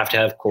where I have to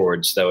have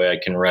chords, that way I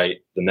can write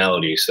the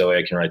melody, so that way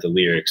I can write the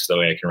lyrics, so that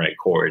way I can write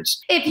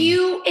chords.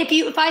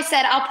 If I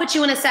said I'll put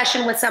you in a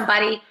session with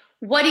somebody,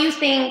 what do you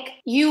think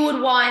you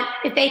would want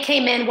if they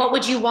came in? What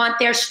would you want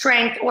their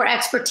strength or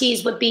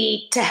expertise would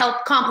be to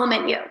help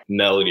complement you?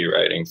 Melody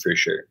writing, for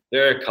sure.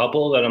 There are a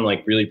couple that I'm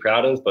like really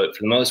proud of, but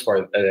for the most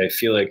part, I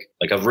feel like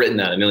I've written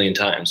that a million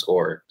times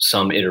or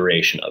some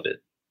iteration of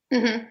it.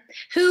 Mm-hmm.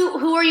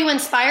 Who are you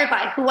inspired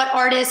by? What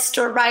artists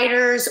or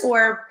writers,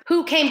 or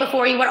who came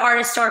before you? What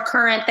artists are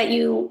current that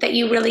you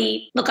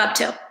really look up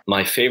to?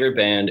 My favorite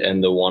band,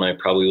 and the one I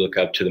probably look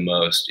up to the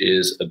most,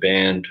 is a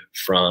band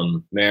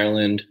from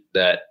Maryland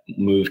that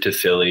moved to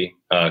Philly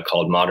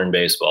called Modern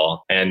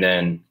Baseball. And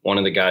then one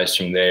of the guys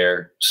from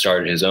there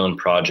started his own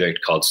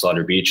project called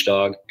Slaughter Beach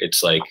Dog.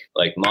 It's like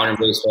Modern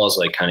Baseball is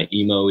like kind of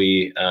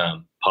emo-y,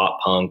 pop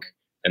punk,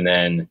 and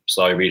then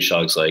Slaughter Beach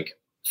Dog's like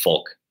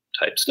folk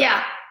type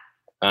stuff.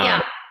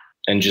 Yeah.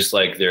 And just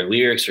like their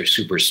lyrics are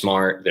super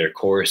smart. Their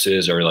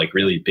choruses are like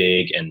really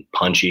big and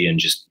punchy and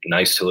just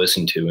nice to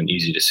listen to and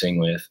easy to sing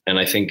with. And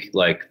I think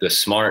like the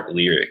smart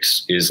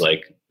lyrics is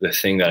like the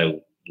thing that I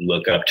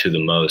look up to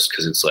the most,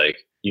 because it's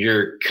like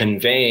you're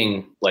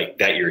conveying like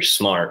that you're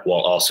smart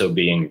while also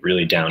being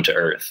really down to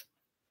earth.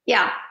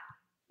 Yeah.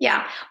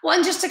 Yeah. Well,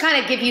 and just to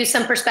kind of give you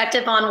some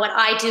perspective on what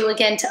I do,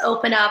 again, to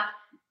open up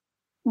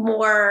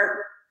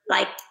more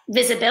like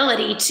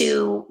visibility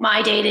to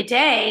my day to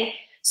day.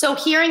 So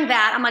hearing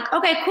that, I'm like,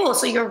 okay, cool.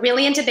 So you're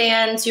really into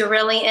bands. You're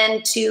really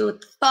into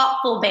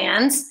thoughtful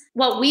bands.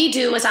 What we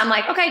do is I'm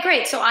like, okay,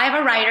 great. So I have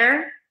a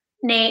writer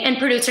and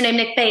producer named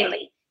Nick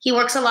Bailey. He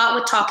works a lot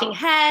with Talking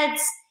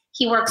Heads.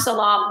 He works a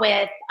lot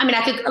with,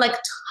 I could like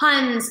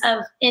tons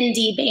of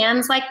indie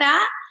bands like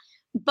that,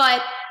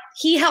 but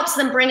he helps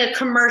them bring a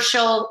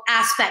commercial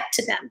aspect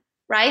to them,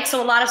 right?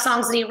 So a lot of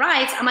songs that he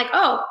writes, I'm like,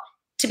 oh,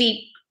 to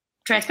be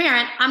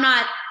transparent, I'm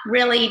not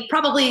really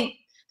probably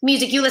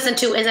music you listen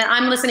to isn't.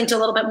 I'm listening to a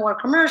little bit more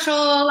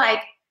commercial, like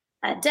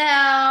Adele.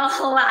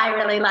 I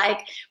really like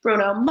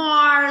Bruno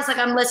Mars. Like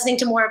I'm listening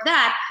to more of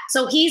that.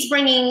 So he's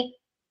bringing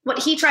what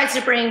he tries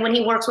to bring when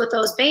he works with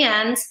those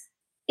bands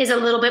is a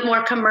little bit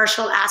more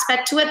commercial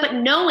aspect to it, but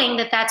knowing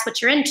that that's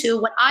what you're into,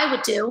 what I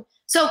would do.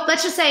 So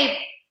let's just say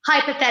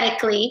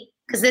hypothetically,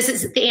 because this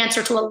is the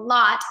answer to a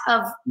lot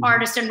of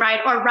artists and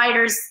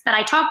writers that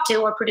I talk to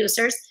or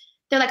producers.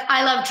 They're like,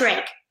 I love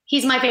Drake.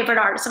 He's my favorite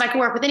artist. If I could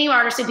work with any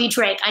artist, it'd be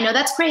Drake. I know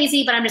that's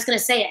crazy, but I'm just going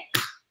to say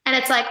it. And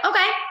it's like,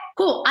 okay,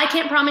 cool. I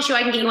can't promise you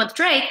I can get you with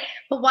Drake,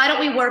 but why don't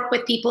we work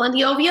with people in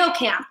the OVO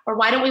camp? Or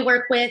why don't we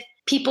work with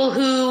people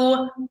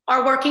who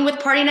are working with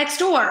Party Next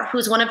Door,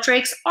 who's one of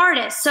Drake's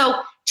artists?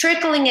 So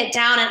trickling it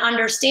down and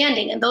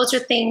understanding. And those are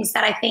things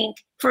that I think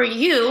for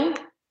you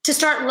to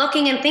start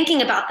looking and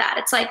thinking about that.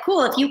 It's like,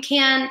 cool, if you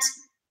can't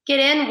get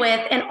in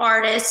with an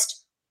artist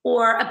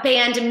or a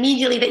band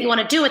immediately that you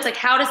want to do, it's like,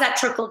 how does that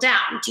trickle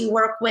down? Do you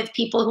work with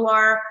people who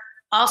are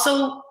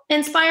also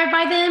inspired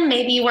by them?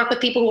 Maybe you work with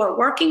people who are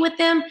working with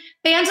them.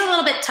 Bands are a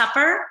little bit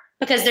tougher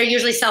because they're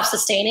usually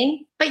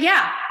self-sustaining. But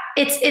yeah,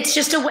 it's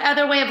just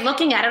another way of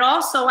looking at it.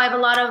 Also, I have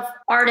a lot of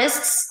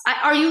artists.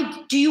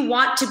 Do you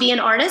want to be an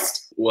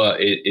artist? Well,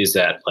 is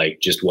that like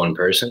just one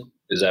person?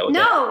 Is that what?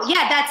 No,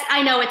 yeah,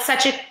 I know it's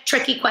such a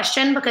tricky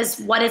question because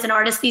what is an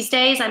artist these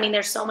days? I mean,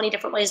 there's so many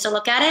different ways to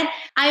look at it.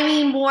 I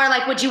mean, more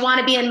like, would you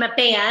want to be in a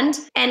band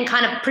and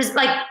kind of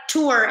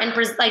tour and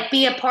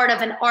be a part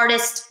of an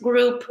artist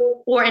group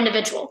or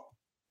individual?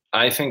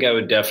 I think I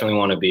would definitely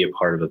want to be a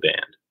part of a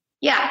band.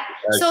 Yeah.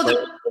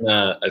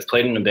 I've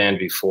played in a band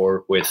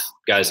before with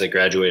guys that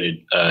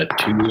graduated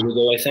 2 years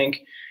ago, I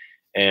think.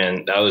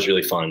 And that was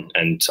really fun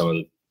and some of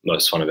the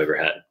most fun I've ever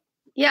had.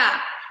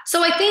 Yeah.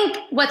 So I think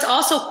what's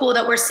also cool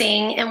that we're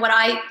seeing, and what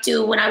I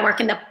do when I work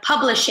in the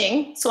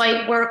publishing,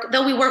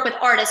 though we work with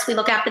artists, we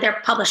look after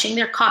their publishing,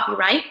 their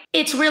copyright.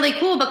 It's really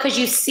cool because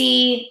you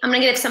see, I'm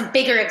going to give some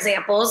bigger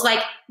examples, like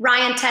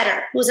Ryan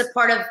Tedder, who's a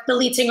part of the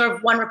lead singer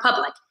of One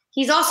Republic.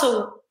 He's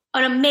also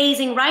an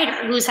amazing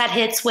writer who's had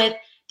hits with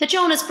the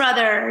Jonas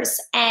Brothers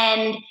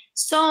and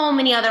so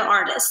many other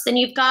artists. Then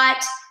you've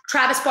got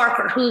Travis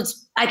Barker,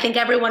 who's, I think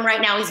everyone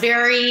right now, he's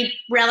very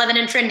relevant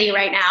and trendy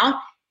right now.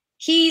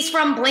 He's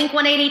from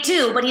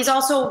Blink-182, but he's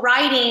also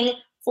writing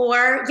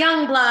for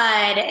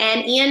Youngblood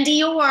and Ian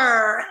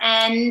Dior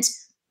and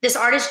this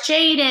artist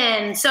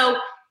Jaden. So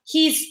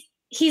he's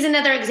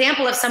another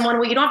example of someone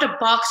where you don't have to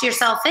box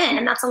yourself in.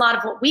 And that's a lot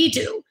of what we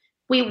do.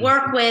 We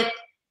work with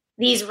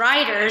these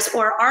writers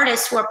or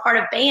artists who are part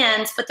of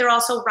bands, but they're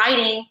also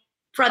writing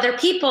for other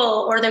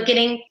people, or they're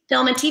getting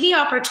film and TV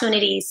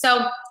opportunities.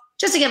 So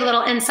just to give a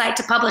little insight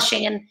to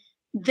publishing and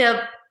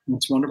the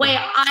way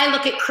I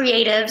look at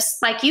creatives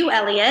like you,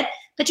 Elliot,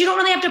 that you don't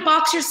really have to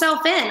box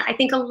yourself in. I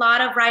think a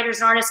lot of writers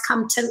and artists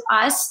come to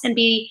us and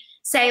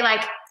say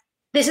like,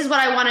 this is what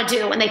I want to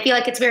do. And they feel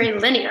like it's very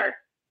linear,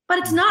 but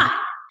it's not.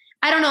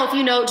 I don't know if do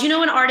you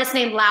know an artist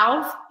named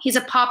Lauv? He's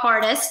a pop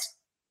artist.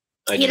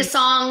 He had a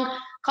song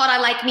called I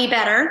Like Me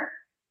Better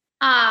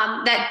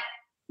that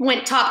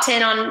went top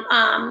 10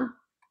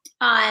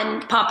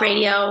 on pop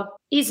radio.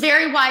 He's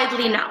very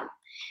widely known.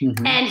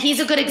 Mm-hmm. And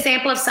he's a good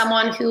example of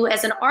someone who,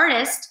 as an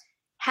artist,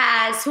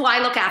 who I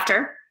look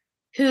after,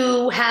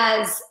 who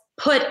has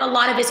put a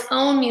lot of his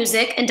own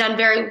music and done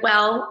very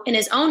well in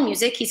his own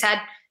music. He's had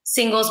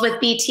singles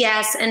with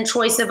BTS and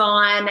Troye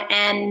Sivan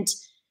and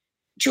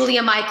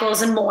Julia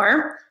Michaels and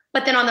more.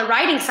 But then on the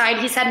writing side,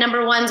 he's had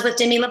number ones with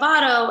Demi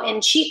Lovato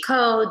and Cheat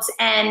Codes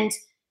and,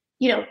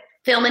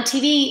 film and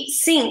TV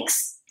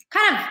syncs.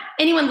 Kind of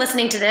anyone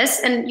listening to this,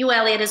 and you,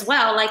 Elliot, as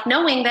well, like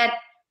knowing that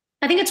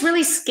I think it's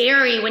really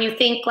scary when you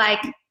think like,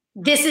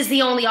 this is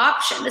the only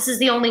option. This is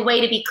the only way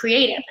to be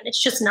creative. And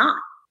it's just not.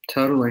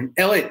 Totally.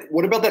 Elliot,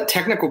 what about that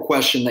technical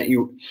question that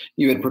you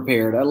had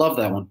prepared? I love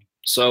that one.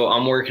 So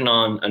I'm working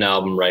on an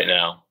album right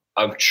now.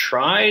 I've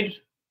tried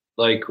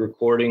like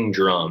recording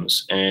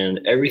drums and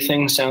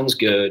everything sounds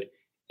good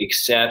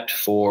except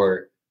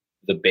for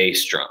the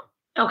bass drum.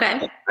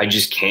 Okay. I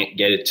just can't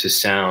get it to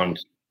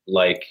sound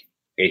like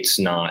it's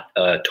not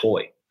a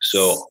toy.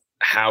 So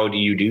how do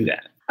you do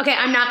that? Okay,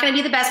 I'm not going to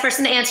be the best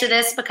person to answer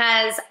this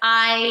because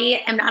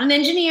I am not an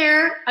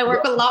engineer. I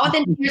work a lot with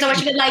engineers. I wish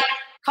you could like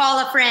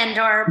call a friend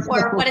or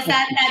what is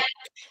that?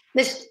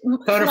 This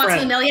wants to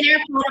be a millionaire,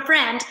 phone a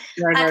friend.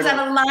 Because I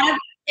have a lot of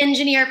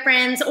engineer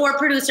friends or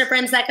producer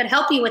friends that could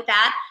help you with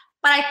that.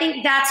 But I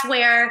think that's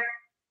where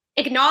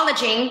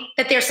acknowledging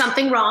that there's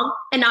something wrong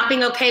and not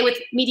being okay with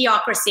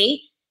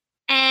mediocrity.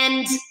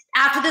 And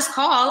after this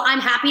call,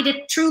 I'm happy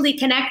to truly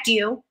connect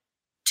you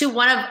to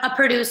a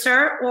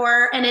producer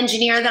or an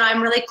engineer that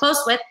I'm really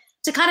close with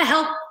to kind of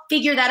help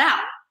figure that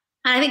out.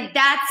 And I think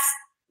that's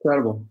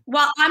incredible.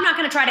 Well, I'm not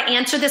going to try to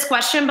answer this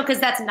question because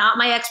that's not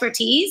my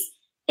expertise.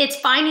 It's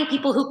finding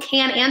people who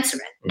can answer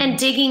it and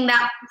digging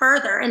that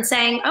further and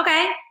saying,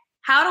 okay,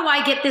 how do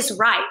I get this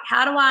right?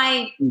 How do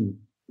I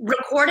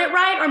record it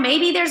right? Or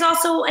maybe there's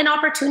also an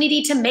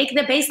opportunity to make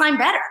the bass line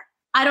better.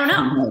 I don't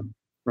know.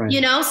 Right.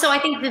 So I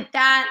think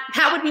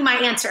that would be my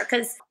answer.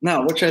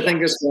 Which I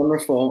think is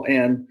wonderful.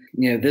 And,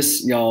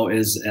 this, y'all,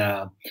 is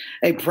a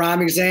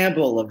prime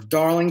example of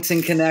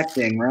Darlington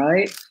connecting,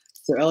 right?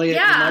 So Elliot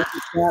might be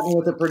chatting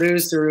with a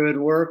producer who had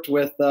worked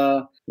with,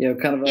 kind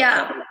of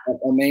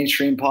a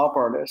mainstream pop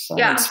artist.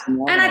 And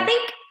I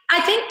I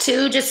think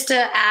too, just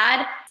to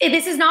add,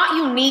 this is not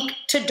unique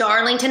to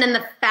Darlington and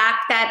the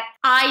fact that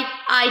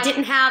I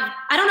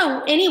don't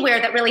know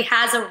anywhere that really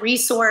has a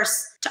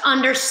resource to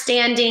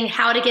understanding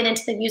how to get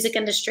into the music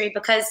industry,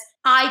 because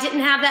I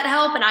didn't have that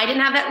help and I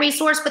didn't have that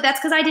resource, but that's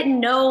because I didn't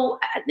know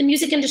the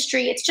music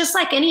industry. It's just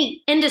like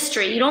any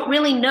industry. You don't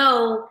really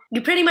know,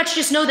 you pretty much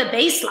just know the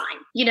baseline,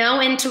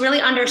 and to really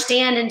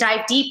understand and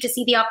dive deep to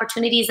see the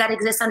opportunities that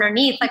exist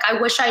underneath. Like,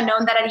 I wish I'd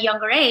known that at a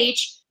younger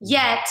age,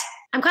 yet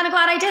I'm kind of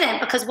glad I didn't,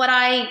 because what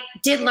I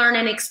did learn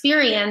and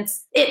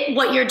experience,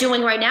 what you're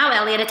doing right now,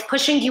 Elliot, it's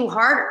pushing you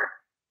harder.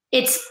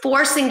 It's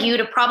forcing you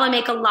to probably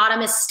make a lot of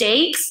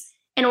mistakes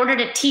in order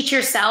to teach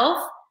yourself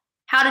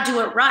how to do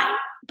it right.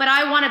 But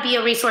I want to be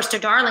a resource to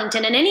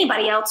Darlington and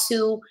anybody else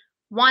who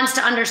wants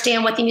to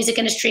understand what the music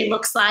industry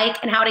looks like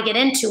and how to get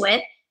into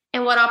it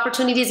and what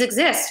opportunities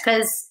exist.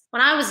 Because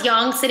when I was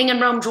young, sitting in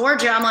Rome,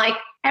 Georgia, I'm like,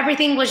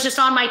 everything was just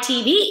on my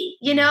TV.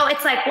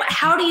 It's like,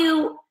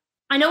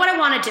 I know what I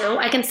want to do.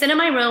 I can sit in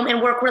my room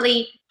and work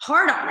really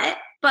hard on it,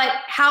 but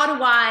how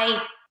do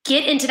I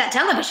get into that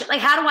television?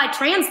 Like, how do I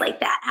translate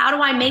that? How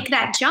do I make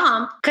that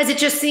jump? Because it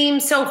just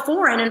seems so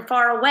foreign and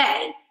far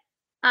away.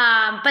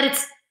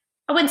 But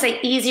I wouldn't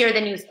say easier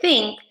than you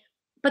think,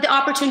 but the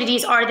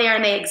opportunities are there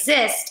and they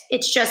exist.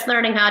 It's just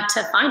learning how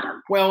to find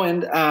them. Well,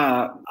 and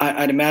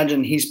I'd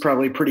imagine he's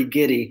probably pretty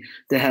giddy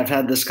to have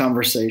had this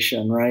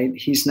conversation, right?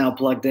 He's now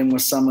plugged in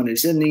with someone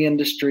who's in the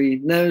industry,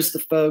 knows the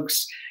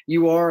folks.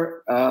 You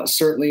are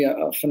certainly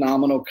a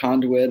phenomenal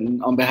conduit,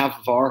 and on behalf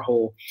of our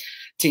whole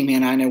team,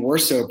 and I know we're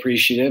so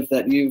appreciative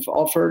that you've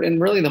offered,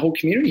 and really the whole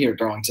community here at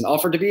Darlington,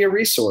 offered to be a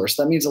resource.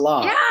 That means a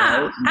lot.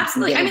 Yeah, right?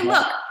 Absolutely. I mean,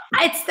 look,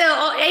 it's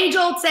the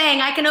age-old saying,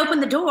 I can open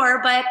the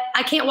door, but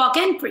I can't walk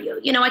in for you.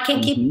 I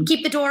can't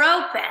keep the door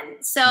open.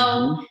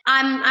 So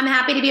I'm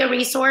happy to be a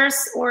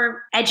resource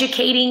or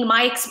educating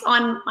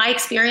on my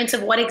experience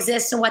of what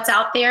exists and what's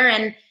out there.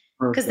 And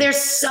because there's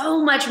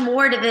so much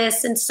more to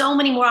this and so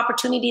many more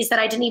opportunities that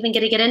I didn't even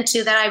get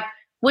into that I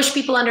wish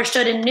people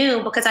understood and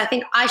knew, because I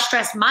think I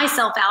stressed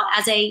myself out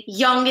as a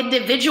young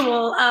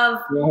individual of,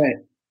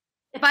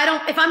 if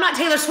I'm not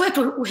Taylor Swift,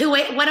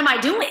 what am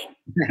I doing?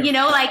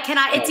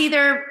 It's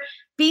either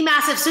be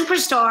massive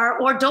superstar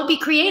or don't be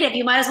creative.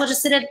 You might as well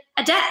just sit at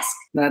a desk.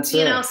 That's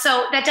it.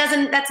 So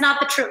that's not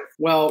the truth.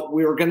 Well,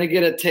 we were going to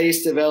get a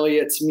taste of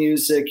Elliot's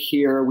music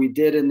here. We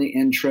did in the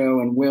intro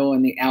and will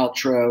in the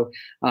outro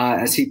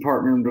as he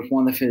partnered with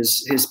one of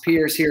his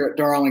peers here at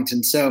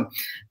Darlington. So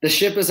the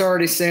ship is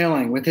already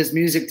sailing with his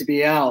music to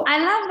be out. I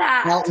love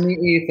that. Out in the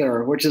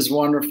ether, which is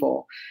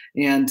wonderful.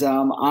 And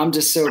I'm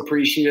just so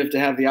appreciative to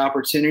have the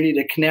opportunity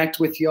to connect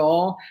with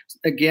y'all.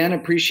 Again,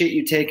 appreciate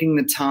you taking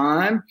the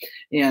time.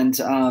 And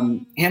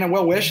Hannah,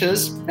 well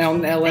wishes out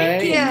in LA.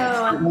 Thank you.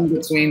 And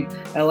between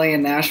LA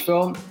and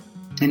Nashville.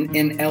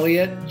 And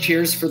Elliot,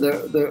 cheers for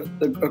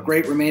a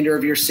great remainder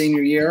of your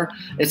senior year.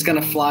 It's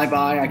going to fly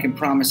by. I can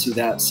promise you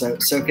that. So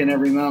soak in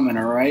every moment.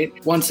 All right.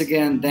 Once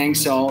again,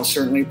 thanks all.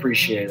 Certainly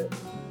appreciate it.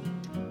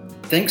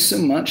 Thanks so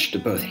much to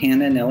both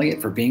Hannah and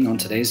Elliot for being on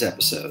today's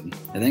episode.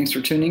 And thanks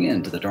for tuning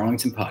in to the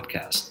Darlington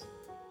Podcast.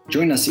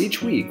 Join us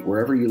each week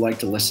wherever you like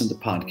to listen to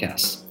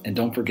podcasts. And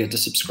don't forget to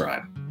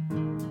subscribe.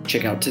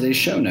 Check out today's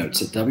show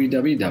notes at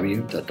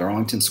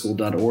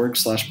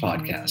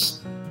www.darlingtonschool.org/podcast.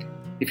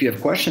 If you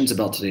have questions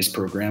about today's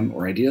program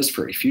or ideas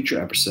for a future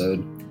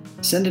episode,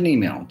 send an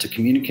email to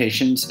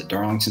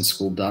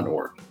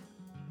communications@darlingtonschool.org.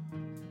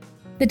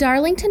 The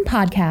Darlington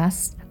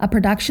Podcast, a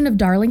production of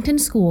Darlington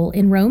School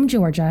in Rome,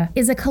 Georgia,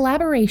 is a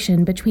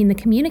collaboration between the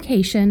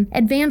Communication,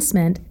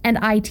 Advancement, and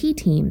IT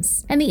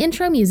teams, and the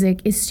intro music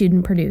is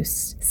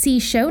student-produced. See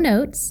show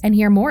notes and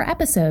hear more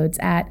episodes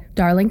at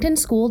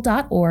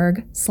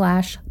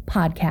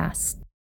darlingtonschool.org/podcast.